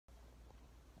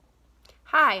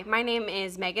Hi, my name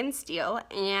is Megan Steele,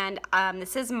 and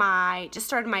this is just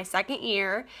started my second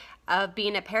year of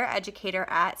being a paraeducator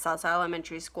at Salsa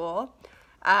Elementary School.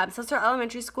 Salsa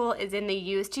Elementary School is in the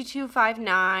UST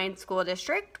 259 school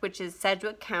district, which is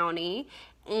Sedgwick County,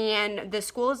 and the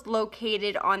school is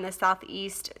located on the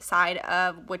southeast side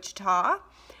of Wichita.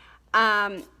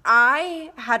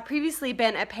 I had previously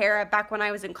been a para back when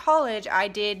I was in college. I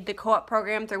did the co-op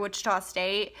program through Wichita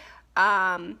State.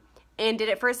 And did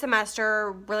it for a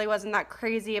semester, really wasn't that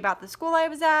crazy about the school I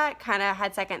was at, kind of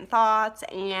had second thoughts,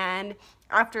 and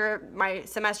after my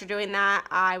semester doing that,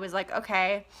 I was like,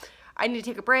 okay, I need to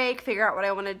take a break, figure out what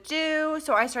I want to do,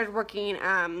 so I started working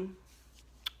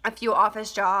a few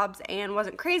office jobs and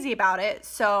wasn't crazy about it.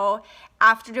 So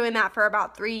after doing that for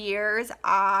about 3 years,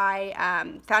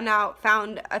 I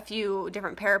found a few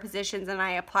different para positions, and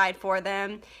I applied for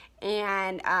them,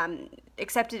 and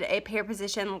accepted a para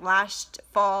position last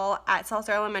fall at Salsa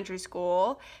Elementary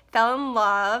School, fell in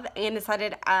love, and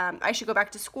decided I should go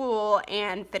back to school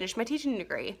and finish my teaching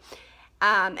degree.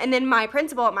 And then my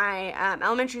principal at my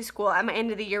elementary school at my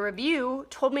end of the year review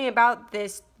told me about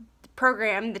this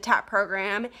program, the TAP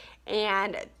program,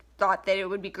 and thought that it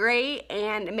would be great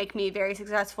and make me very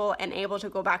successful and able to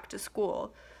go back to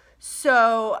school.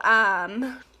 So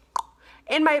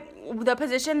in the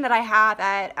position that I have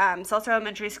at Salsa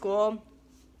Elementary School,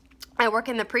 I work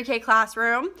in the pre-K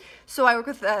classroom, so I work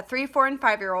with 3, 4, and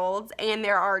 5-year-olds, and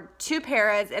there are 2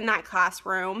 paras in that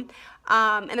classroom.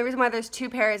 And the reason why there's 2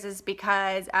 paras is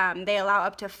because they allow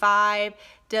up to 5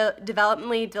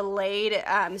 developmentally delayed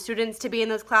students to be in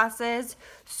those classes.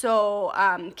 So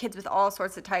kids with all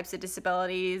sorts of types of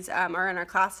disabilities are in our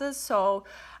classes. So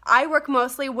I work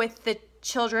mostly with the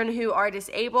children who are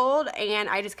disabled, and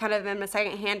I just kind of am a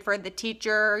second hand for the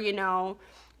teacher,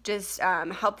 just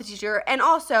help the teacher. And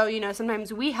also,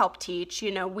 sometimes we help teach,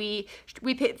 we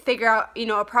figure out,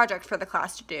 a project for the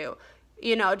class to do,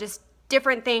 just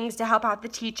different things to help out the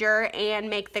teacher and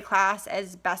make the class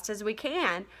as best as we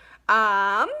can.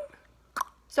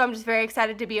 So I'm just very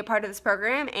excited to be a part of this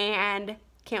program and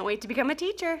can't wait to become a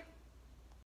teacher.